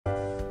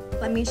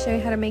Let me show you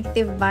how to make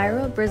the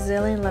viral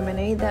Brazilian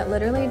lemonade that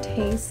literally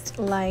tastes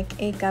like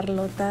a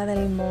Carlota de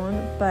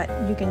Limon, but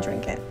you can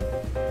drink it.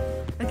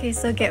 Okay,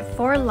 so get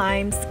 4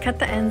 limes, cut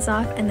the ends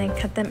off, and then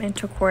cut them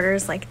into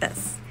quarters like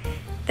this.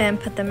 Then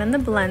put them in the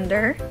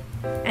blender,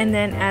 and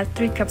then add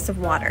 3 cups of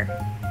water.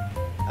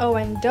 Oh,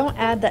 and don't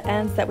add the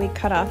ends that we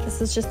cut off,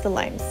 this is just the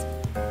limes.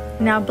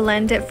 Now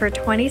blend it for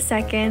 20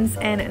 seconds,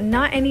 and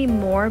not any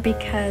more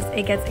because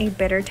it gets a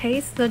bitter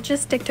taste, so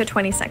just stick to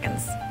 20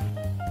 seconds.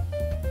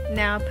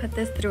 Now put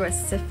this through a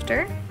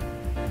sifter,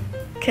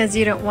 because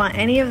you don't want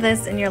any of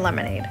this in your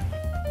lemonade.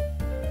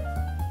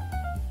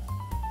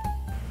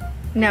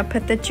 Now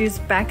put the juice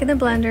back in the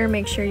blender,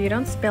 make sure you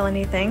don't spill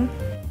anything.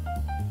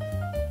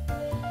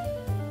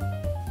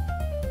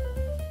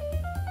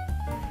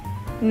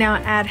 Now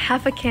add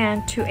half a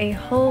can to a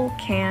whole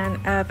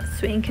can of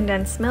sweetened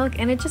condensed milk,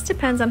 and it just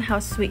depends on how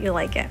sweet you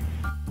like it.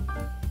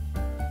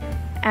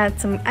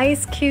 Add some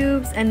ice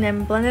cubes and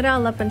then blend it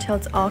all up until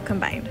it's all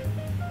combined.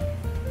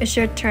 It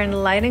should turn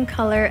light in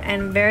color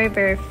and very,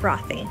 very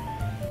frothy.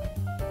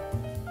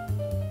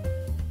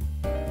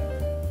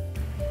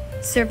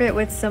 Serve it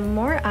with some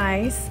more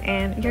ice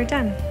and you're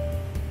done.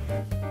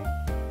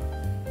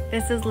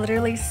 This is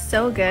literally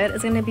so good.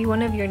 It's going to be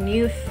one of your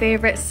new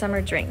favorite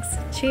summer drinks.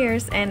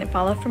 Cheers and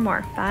follow for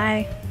more.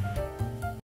 Bye.